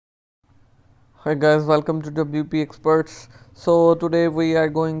Hi guys, welcome to WP Experts. So today we are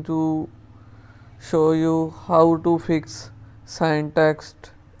going to show you how to fix syntax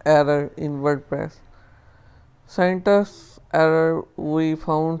error in WordPress. Syntax error we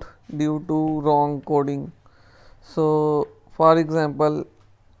found due to wrong coding. So for example,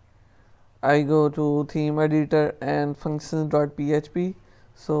 I go to theme editor and function.php.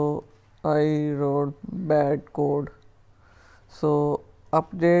 So I wrote bad code. So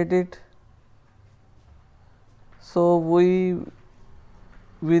update it. So we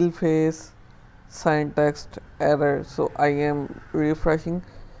will face syntax error. So I am refreshing.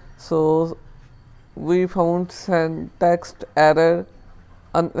 So we found syntax error,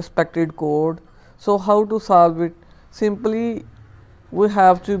 unexpected code. So how to solve it? Simply we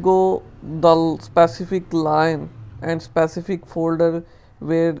have to go the specific line and specific folder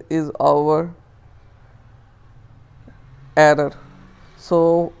where is our error.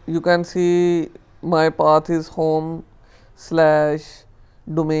 So you can see my path is home slash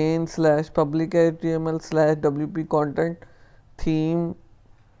domain slash public html slash wp content theme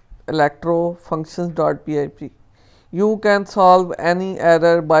electro functions.php. You can solve any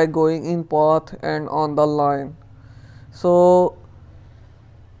error by going in path and on the line. So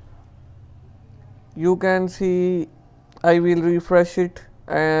you can see I will refresh it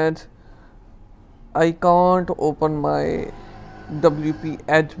and I can't open my WP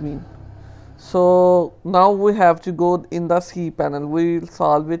admin. So now we have to go in the cPanel. We will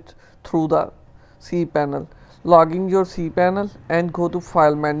solve it through the cPanel. Logging your cPanel and go to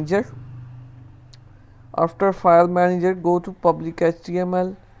File Manager. After File Manager, go to Public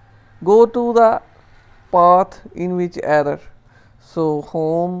HTML. Go to the path in which error. So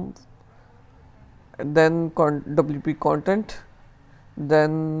home, then WP content,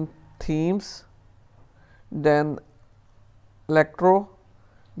 then themes, then electro,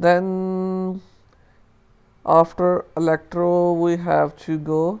 then after electro we have to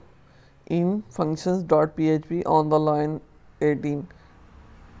go in functions.php on the line 18.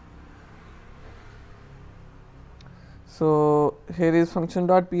 So here is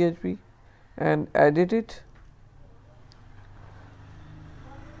function.php and edit it.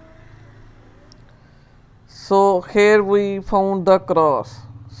 So here we found the cross.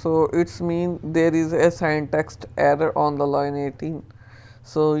 So it's mean there is a syntax error on the line 18.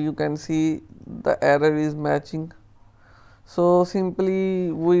 So you can see the error is matching. So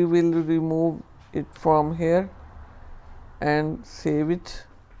simply we will remove it from here and save it,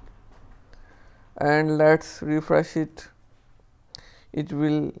 and let's refresh it. It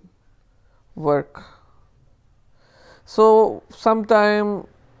will work. So sometime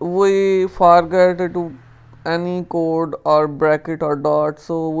we forget to any code or bracket or dot,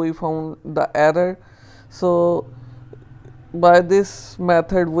 so we found the error. So by this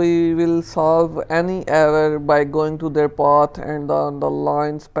method we will solve any error by going to their path and on the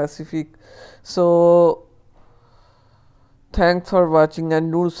line specific. So thanks for watching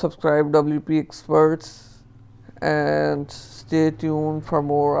and do subscribe WP Experts and stay tuned for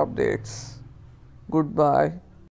more updates. Goodbye.